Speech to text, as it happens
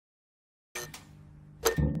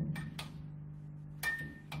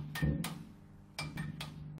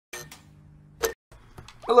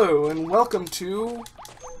Hello, and welcome to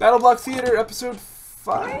Battle Block Theater, episode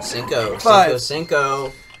 5? Cinco.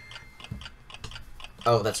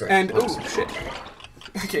 Oh, that's right. And, oh, shit.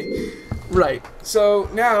 Okay, right. So,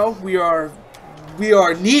 now we are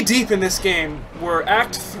knee-deep in this game. We're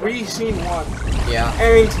Act 3, Scene 1. Yeah.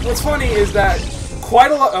 And what's funny is that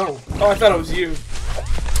quite a lot... Oh, I thought it was you.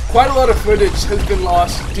 Quite a lot of footage has been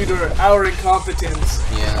lost due to our incompetence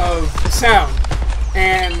of sound.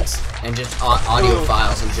 And just audio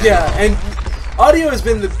files in general. Yeah, and audio has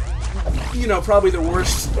been the, probably the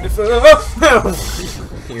worst,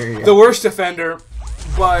 the worst offender,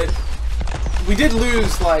 but we did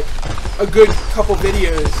lose, like, a good couple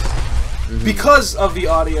videos because of the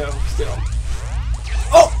audio still.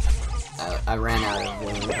 Oh! I ran out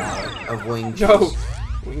of wing juice. No,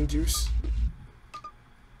 wing juice.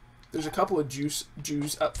 There's a couple of juice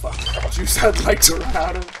I'd like to run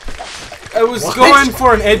out of. I was going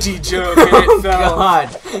for an edgy joke, and it fell.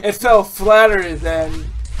 God. It fell flatter than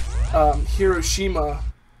Hiroshima,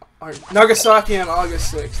 or Nagasaki on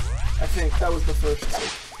August 6th. I think that was the first.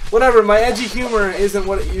 Whatever. My edgy humor isn't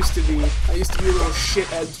what it used to be. I used to be a little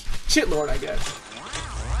shitlord, I guess.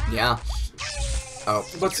 Yeah. Oh.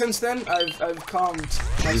 But since then, I've calmed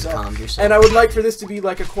myself. You've calmed yourself. And I would like for this to be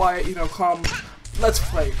like a quiet, calm. Let's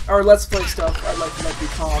play stuff. I'd like to be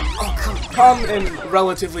calm. Oh, calm and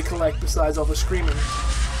relatively collect besides all the screaming.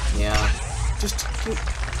 Yeah. Just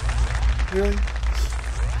really?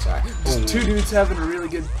 Sorry. Just two dudes having a really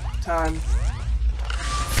good time.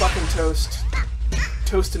 Fucking toast.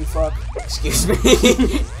 Toast and fuck. Excuse me.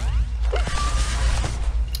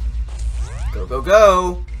 Go, go,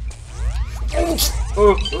 go.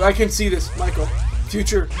 Oh, I can see this, Michael.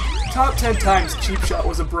 Future. Top 10 times Cheap Shot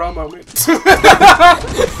was a bro moment.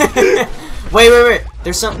 Wait.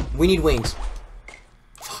 There's some. We need wings.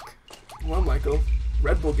 Fuck. Well, Michael,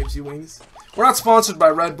 Red Bull gives you wings. We're not sponsored by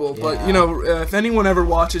Red Bull, but, if anyone ever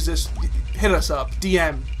watches this, hit us up.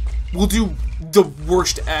 DM. We'll do the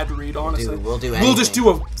worst ad read, honestly. We'll do anything. We'll just do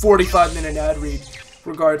a 45-minute ad read,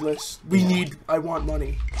 regardless. I want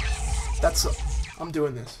money. I'm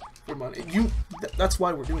doing this. For money. That's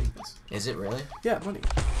why we're doing this. Is it really? Yeah, money.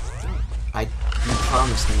 You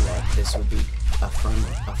promised me that this would be a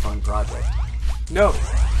fun project. No.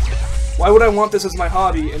 Why would I want this as my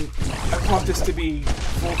hobby, and I want this to be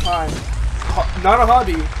full-time? Not a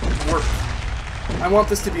hobby, work. I want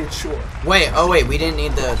this to be a chore. Wait, we didn't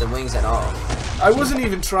need the wings at all. I wasn't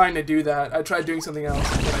even trying to do that. I tried doing something else.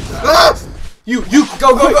 But I died. Ah! You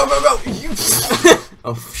go!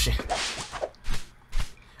 Oh, shit.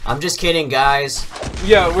 I'm just kidding, guys.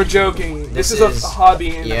 Yeah, we're joking. This is a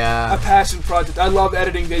hobby and a passion project. I love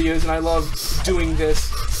editing videos and I love doing this.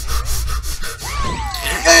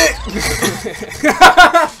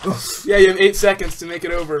 Yeah, you have 8 seconds to make it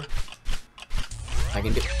over. I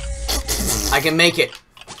can make it.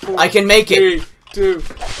 4, I can make it. 3, 2.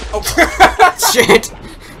 Oh. Shit.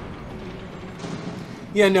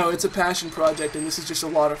 Yeah, no, it's a passion project and this is just a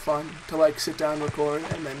lot of fun to sit down, record,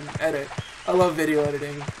 and then edit. I love video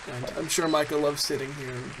editing, and I'm sure Micah loves sitting here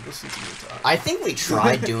and listening to me talk. I think we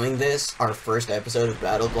tried doing this, our first episode of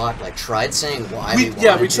Battle Block, tried saying why we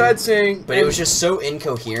wanted we tried saying... But it was just so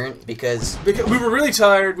incoherent, because we were really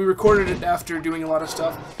tired, we recorded it after doing a lot of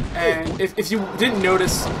stuff, and if you didn't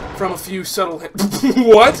notice from a few subtle hits...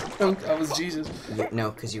 What? That was Jesus. No,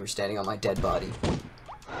 because you were standing on my dead body.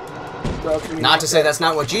 Bro, not to say that's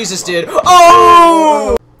not what Jesus did.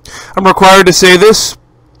 Oh! I'm required to say this.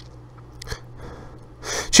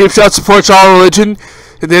 Cheap Shot supports all religion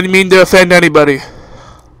and didn't mean to offend anybody.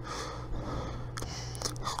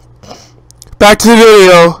 Back to the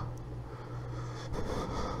video.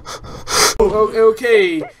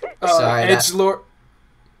 Okay. Sorry, Edgelord.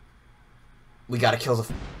 We gotta kill the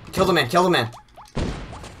man.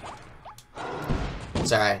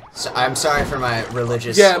 Sorry. I'm sorry for my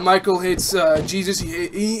religious. Yeah, Michael hates Jesus.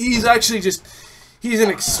 He's actually he's an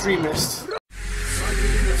extremist.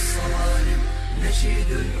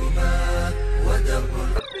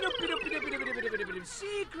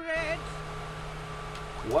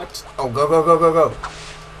 What? Oh, go.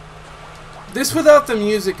 This without the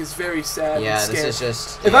music is very sad. Yeah, and scary. this is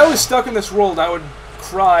just... If I was stuck in this world, I would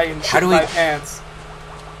cry and shit my pants.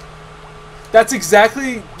 That's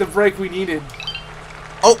exactly the break we needed.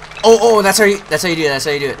 Oh, that's how you do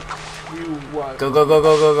it. You what?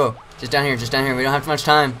 Go. Just down here. We don't have much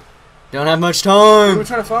time. What are we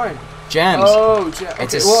trying to find? Gems. Oh, gems.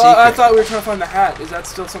 It's okay. a Well, secret. I thought we were trying to find the hat. Is that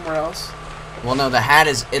still somewhere else? Well, no, the hat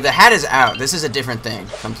is out. This is a different thing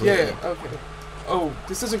completely. Yeah. Okay. Oh,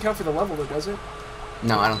 this doesn't count for the level, though, does it?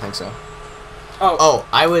 No, I don't think so. Oh. Oh,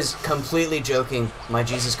 I was completely joking. My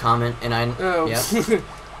Jesus comment, and I... Oh. Yep.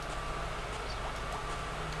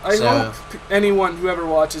 I hope anyone who ever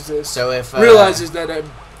watches this so if realizes that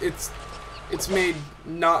it's made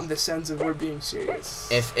not in the sense of we're being serious.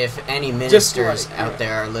 If any ministers out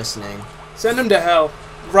there are listening, send them to hell.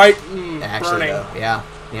 Right? Actually, burning. though,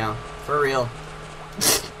 yeah, for real.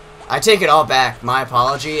 I take it all back. My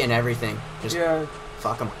apology and everything. Just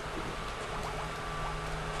fuck them.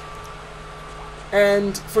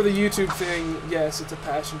 And for the YouTube thing, yes, it's a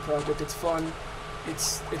passion project. It's fun.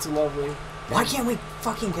 It's lovely. Why can't we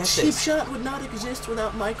fucking get Cheap this? Shot would not exist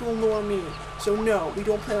without Michael nor me. So no, we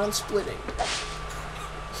don't plan on splitting.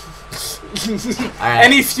 Right.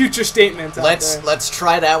 Any future statements? Let's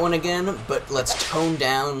try that one again, but let's tone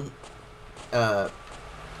down.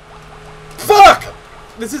 Fuck!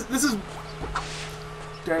 This is.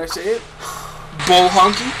 Did I say it? Bull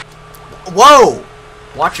honky. Whoa!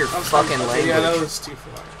 Watch your fucking language. Yeah, that was too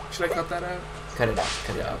far. Should I cut that out? Cut it out.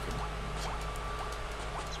 Cut it out. Okay.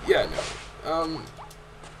 Yeah, no.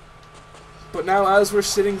 But now as we're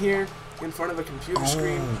sitting here in front of a computer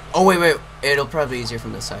screen. Oh wait. It'll probably be easier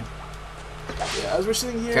from this side. Yeah, as we're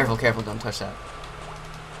sitting here. Careful, don't touch that.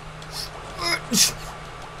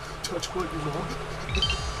 Touch what, you know?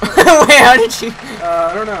 Wait, how did you?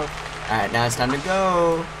 I don't know. Alright, now it's time to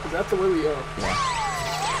go. Is that the way we go? Yeah.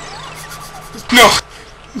 No!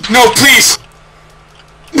 No, please!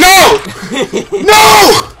 No!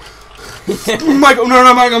 No! Michael,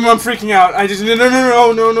 no, Michael, I'm freaking out. I just no.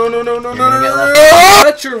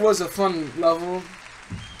 That sure was a fun level.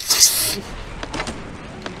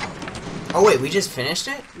 Oh wait, we just finished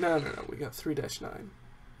it? No, we got 3-9.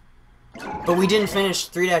 But we didn't finish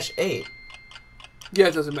 3-8. Yeah,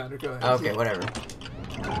 it doesn't matter. Go ahead. Okay, whatever.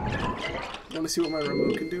 Want to see what my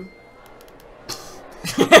remote can do?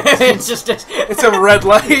 It's just it's a red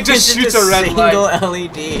light. It just shoots a red light. Single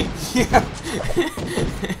LED. Yeah.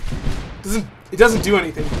 It doesn't do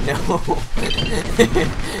anything. No. I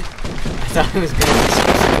thought it was gonna be so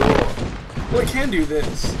cool. Well, it can do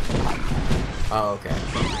this. Oh, okay.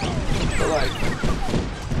 But like.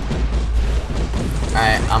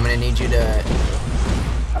 Alright, I'm gonna need you to.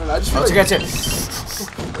 I don't know. I just feel like.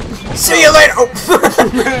 See you later. Oh.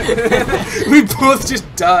 We both just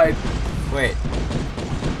died. Wait.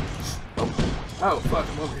 Oh fuck!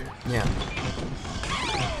 I'm over here. Yeah.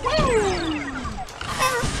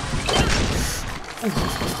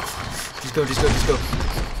 Just go.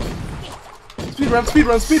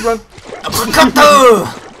 Speed run.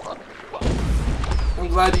 I'm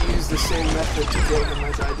glad you used the same method to kill him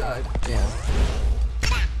as I died. Yeah.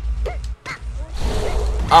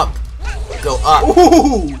 Up. Go up.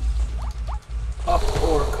 Ooh! Up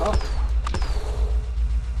or cup.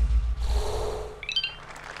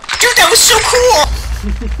 Dude, that was so cool!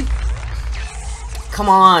 Come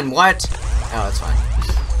on, what? Oh, that's fine.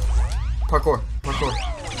 Parkour.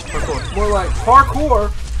 More like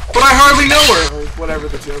parkour, but I hardly know her. Or whatever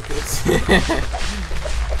the joke is.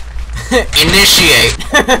 Initiate.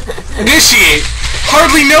 Initiate.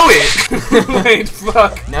 Hardly know it. Wait,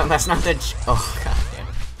 fuck. No, that's not the. Oh god damn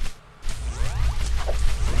it.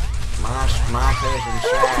 My cousin.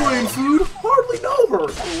 Plain food. Hardly know her.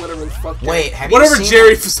 Or whatever the fuck. Wait, have whatever you seen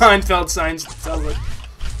Jerry Seinfeld signs sounds like.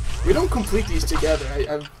 We don't complete these together.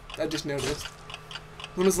 I just noticed.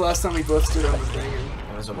 When was the last time we both stood on the thing?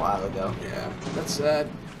 It was a while ago. Yeah, that's sad.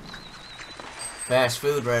 Fast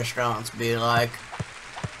food restaurants be like.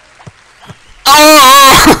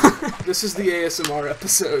 Oh! This is the ASMR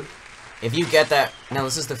episode. If you get that, no,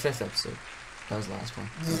 this is the 5th episode. That was the last one.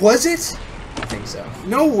 Was it? I think so.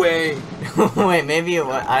 No way. Wait, maybe it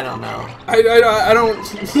was. I don't know. I don't.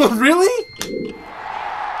 Really?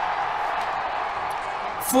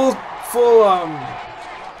 Full.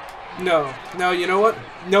 No. You know what?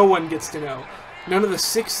 No one gets to know. None of the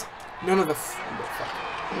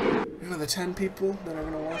 10 people that are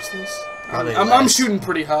gonna watch this. I'm shooting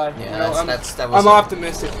pretty high. Yeah, you know? I'm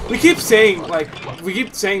optimistic. We keep saying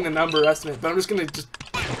the number estimate, but I'm just gonna just.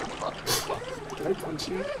 Did I punch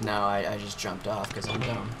you? No, I just jumped off because I'm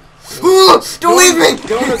dumb. Don't leave me!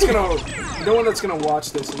 No one that's gonna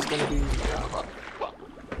watch this is gonna be.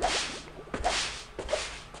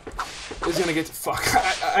 Is gonna get to fuck.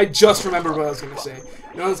 I just remembered what I was gonna say.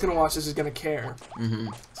 No one's gonna watch this is gonna care.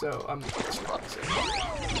 So I'm just not gonna say.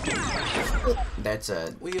 That's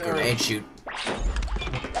a grenade shoot.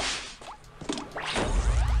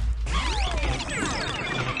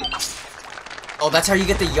 Oh, that's how you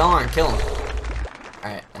get the yarn. Kill him.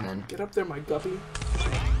 Alright, and then get up there, my guppy.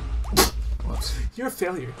 Whoops. You're a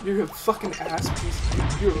failure. You're a fucking ass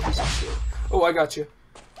piece. You're a piece of shit. Oh, I got you.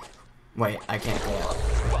 Wait, I can't go out.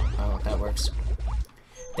 Oh, that works.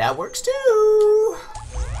 That works too!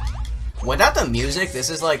 Without the music, this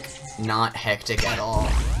is like not hectic at all.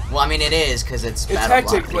 Well, I mean, it is, because it's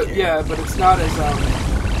hectic, but yeah, but it's not as,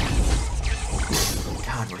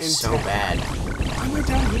 God, we're intense. so bad. Why am I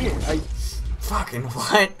down here? Fucking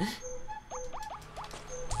what?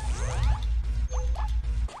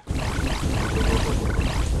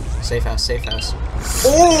 Safe house, safe house.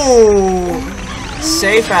 Oh!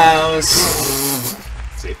 Safe house!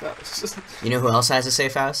 Safe house. You know who else has a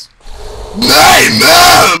safe house?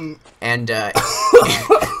 My mom! And, oh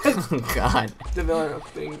god.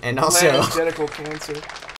 Developing and also laryngeal cancer.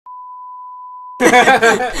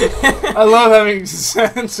 I love having to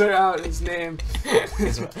censor out his name.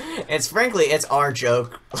 It's frankly, it's our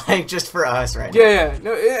joke, like just for us right now. Yeah,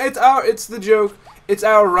 no, it's the joke. It's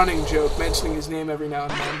our running joke, mentioning his name every now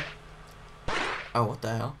and then. Oh, what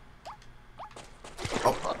the hell?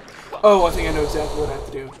 Oh, I think I know exactly what I have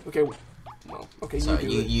to do. Okay, well, okay, so you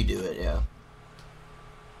do it. You do it, yeah.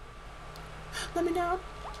 Let me down.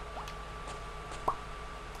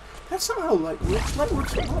 That's not how light works. Light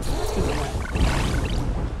works a lot faster than that.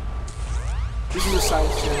 This is a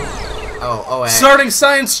science channel. Oh, starting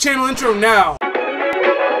science channel intro now.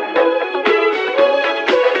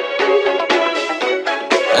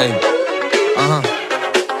 Hey,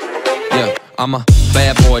 yeah, I'm a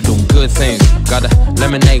bad boy doing good things. Got a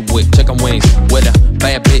lemonade with chicken wings. With a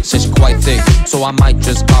bad bitch, says she quite thick. So I might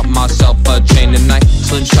just pop myself a chain tonight.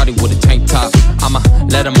 Slim shawty with a tank top. I'ma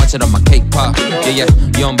let her munch it on my cake pop. Yeah,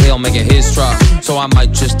 young Bill make it his drop. So I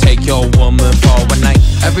might just take your woman for one night.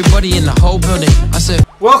 Everybody in the whole building, I said,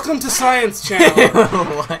 welcome to Science Channel.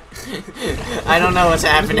 What? I don't know what's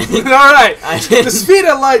happening. Alright, the speed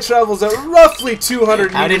of light travels at roughly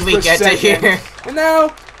 200 How meters did we get per to second. here? And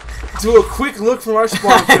now, do a quick look from our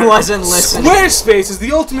sponsor. I wasn't listening. Squarespace is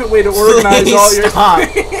the ultimate way to organize Please all your... stop.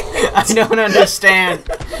 I don't understand.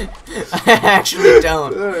 I actually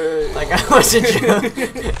don't. Like, I wasn't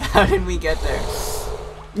joking. How did we get there?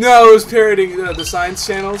 No, it was parodying the science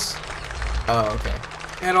channels. Oh, okay.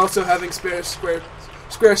 And also having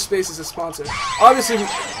Squarespace as a sponsor. Obviously, we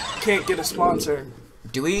can't get a sponsor.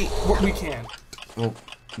 Do we? We can't. Well,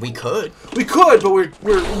 we could. We could, but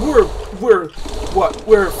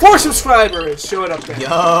we're 4 subscribers. Show it up there. Yo.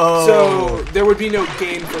 So there would be no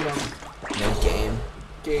gain for them. No game.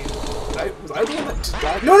 Game. Was I the one that just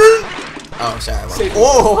died? No. Oh, sorry.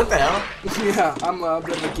 Oh, what the hell? Yeah, I'm a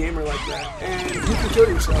bit of a gamer like that. And you can kill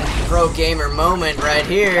yourself. Pro gamer moment right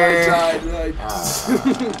here. I died.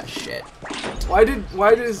 Shit. Why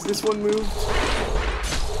does this one move?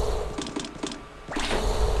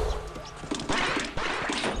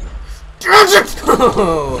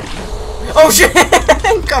 Oh shit!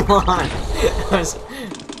 Come on.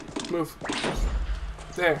 Move.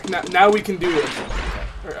 There. Now we can do it.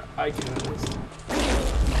 Or I can at least.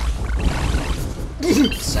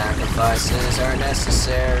 Sacrifices are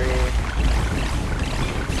necessary.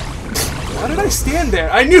 Why did I stand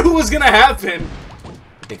there? I knew it was gonna happen.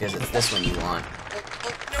 Because it's this one you want.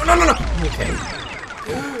 No. Okay.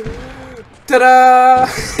 Ta-da! I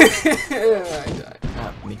died.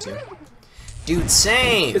 Oh, me too. Dude,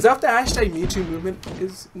 same! Is that what the hashtag Me Too movement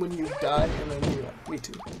is when you die and then you Me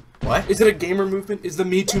Too? What? Is it a gamer movement? Is the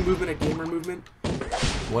Me Too movement a gamer movement?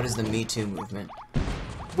 What is the Me Too movement?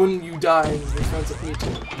 When you die and your friends with Me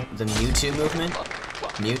Too. The Mewtwo movement?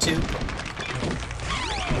 Mewtwo?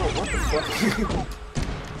 Oh, what the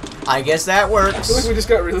fuck? I guess that works. I feel like we just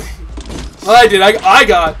got really... Well, I did. I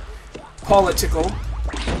got political.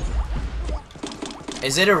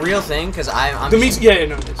 Is it a real thing? Because I'm the just, yeah,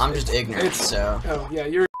 no, it is. I'm just ignorant, so... Oh, yeah,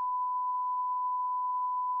 you're...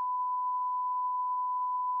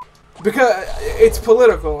 Because it's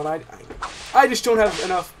political, and I just don't have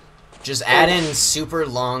enough... Just add in super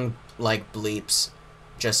long, like, bleeps.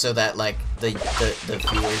 Just so that, like, the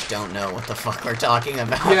viewers don't know what the fuck we're talking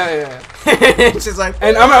about. Yeah. It's just like...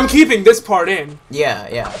 And I'm keeping this part in.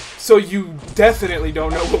 Yeah. So you definitely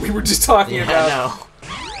don't know what we were just talking about. No.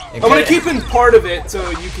 I'm gonna keep in part of it so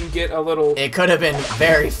you can get a little... It could have been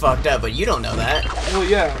very fucked up, but you don't know that. Well,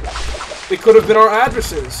 yeah. It could have been our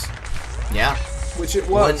addresses. Yeah. Which it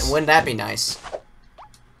was. Wouldn't that be nice?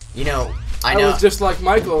 You know, I know. I was just like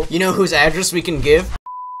Michael. You know whose address we can give?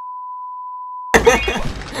 I'm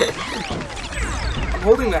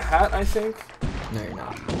holding the hat, I think. No, you're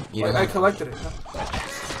not. I collected it.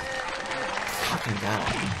 Fucking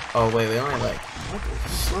god. Oh, wait, we only like... What the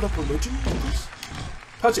sort of religion is this?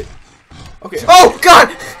 Touch it. Okay. Oh,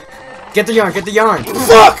 God! Get the yarn, get the yarn!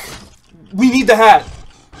 Fuck! We need the hat.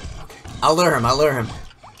 Okay. I'll lure him.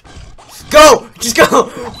 Go! Just go!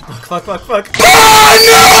 Fuck. Oh,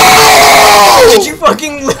 no! Did you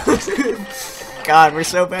fucking lose? God, we're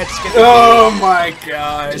so bad. Just get the key. My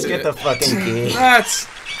god. Just get the fucking key. That's...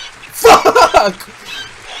 Fuck!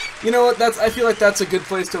 you know what? I feel like that's a good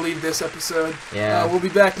place to leave this episode. Yeah. We'll be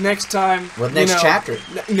back next time. Well, next chapter.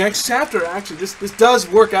 Next chapter, actually. This does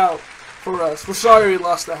work out for us. We're sorry we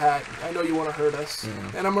lost the hat. I know you want to hurt us.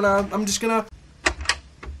 Yeah. And I'm just gonna